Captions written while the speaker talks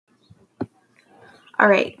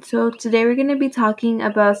Alright, so today we're going to be talking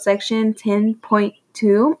about section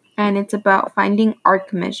 10.2, and it's about finding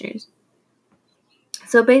arc measures.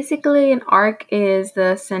 So basically, an arc is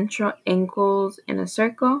the central angles in a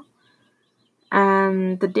circle,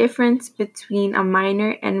 and the difference between a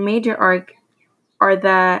minor and major arc are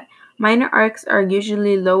that minor arcs are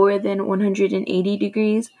usually lower than 180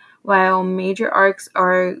 degrees, while major arcs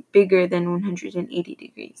are bigger than 180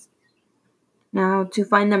 degrees. Now, to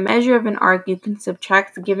find the measure of an arc, you can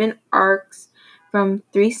subtract given arcs from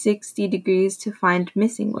 360 degrees to find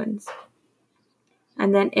missing ones.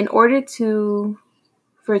 And then in order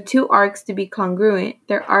for two arcs to be congruent,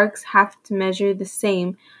 their arcs have to measure the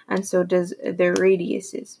same, and so does their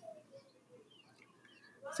radiuses.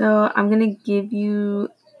 So I'm going to give you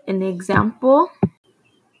an example.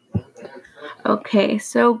 Okay,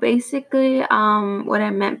 so basically what I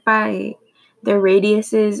meant by their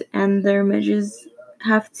radiuses and their measures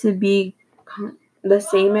have to be the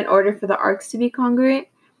same in order for the arcs to be congruent.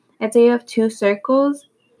 Let's say you have two circles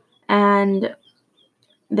and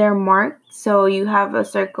they're marked. So you have a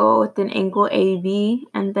circle with an angle AB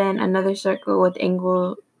and then another circle with the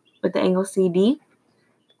angle CD.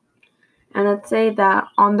 And let's say that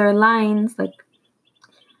on their lines, like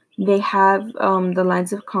they have the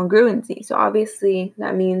lines of congruency. So obviously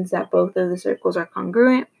that means that both of the circles are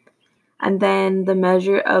congruent. And then the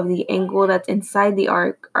measure of the angle that's inside the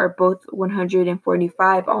arc are both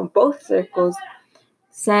 145 on both circles.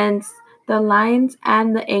 Since the lines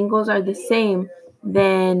and the angles are the same,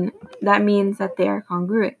 then that means that they are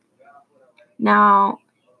congruent. Now,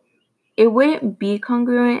 it wouldn't be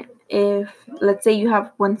congruent if, let's say you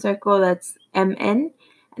have one circle that's MN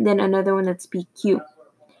and then another one that's PQ.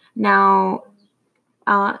 Now,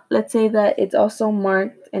 let's say that it's also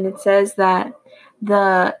marked and it says that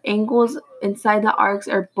the angles inside the arcs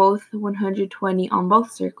are both 120 on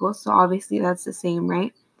both circles, so obviously that's the same,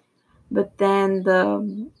 right? But then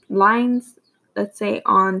the lines, let's say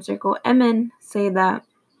on circle MN, say that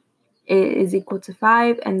it is equal to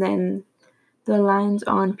 5, and then the lines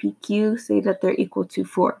on PQ say that they're equal to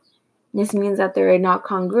 4. This means that they're not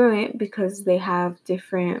congruent because they have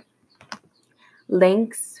different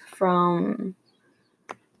lengths from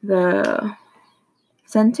the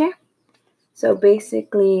center. So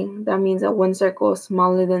basically, that means that one circle is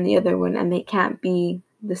smaller than the other one, and they can't be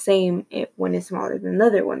the same if one is smaller than the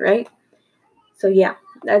other one, right? So yeah,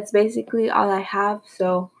 that's basically all I have.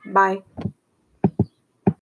 So bye.